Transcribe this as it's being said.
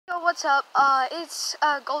what's up? It's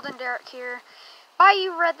Golden Derek here. By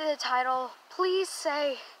you read the title, please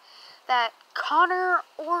say that Connor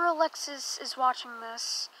or Alexis is watching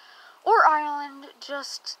this, or Ireland.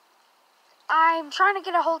 I'm trying to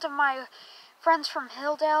get a hold of my friends from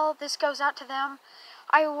Hilldale. This goes out to them.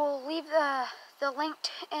 I will leave the link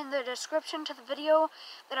in the description to the video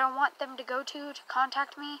that I want them to go to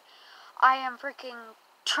contact me. I am freaking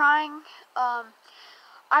trying.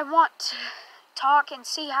 I want to talk and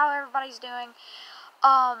see how everybody's doing.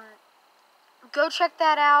 Go check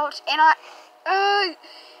that out. And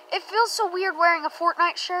it feels so weird wearing a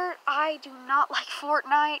Fortnite shirt. I do not like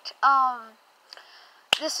Fortnite.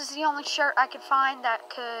 This is the only shirt I could find that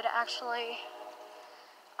could actually,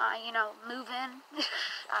 move in.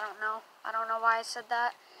 I don't know why I said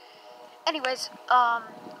that. Anyways,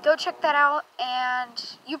 go check that out.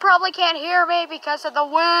 And you probably can't hear me because of the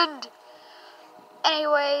wind.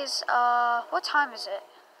 Anyways, what time is it?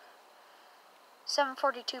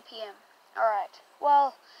 7:42 p.m. Alright,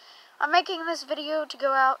 well, I'm making this video to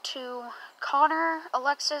go out to Connor,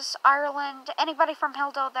 Alexis, Ireland, anybody from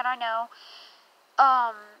Hilldale that I know,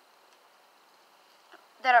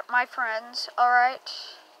 that are my friends, alright?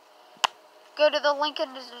 Go to the link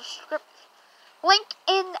in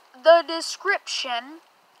the description,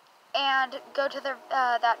 and go to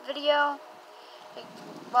that video.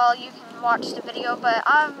 Well, you can watch the video, but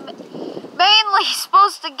I'm mainly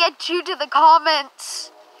supposed to get you to the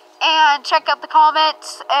comments and check out the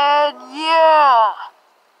comments, and yeah.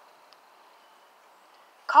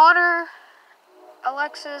 Connor,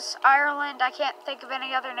 Alexis, Ireland, I can't think of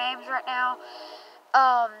any other names right now.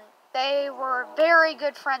 They were very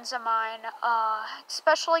good friends of mine,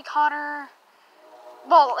 especially Connor.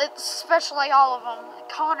 Well, especially all of them.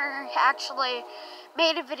 Connor actually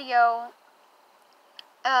made a video.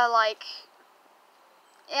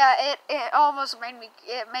 It almost made me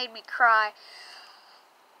cry.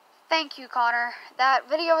 Thank you, Connor. That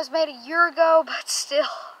video was made a year ago, but still,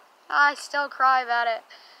 I still cry about it.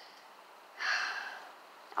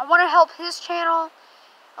 I want to help his channel,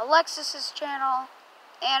 Alexis's channel,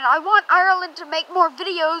 and I want Ireland to make more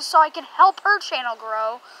videos so I can help her channel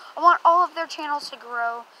grow. I want all of their channels to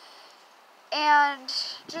grow, and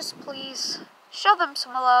just please show them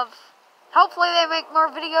some love. Hopefully they make more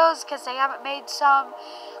videos, because they haven't made some.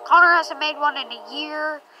 Connor hasn't made one in a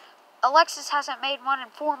year. Alexis hasn't made one in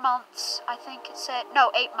 4 months. I think it said, no,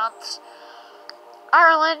 8 months.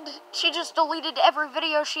 Ireland, she just deleted every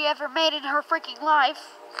video she ever made in her freaking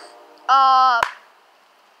life.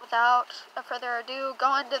 Without further ado,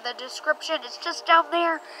 go into the description. It's just down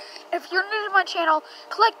there. If you're new to my channel,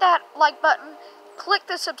 click that like button. Click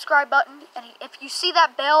the subscribe button. And if you see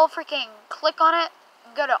that bell, freaking click on it.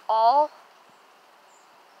 Go to all.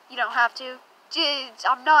 You don't have to.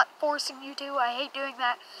 I'm not forcing you to. I hate doing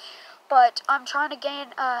that. But I'm trying to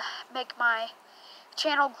make my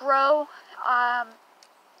channel grow.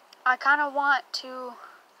 I kind of want to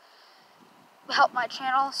help my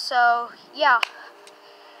channel. So, yeah.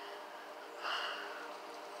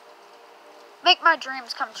 Make my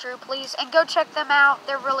dreams come true, please. And go check them out.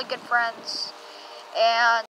 They're really good friends. And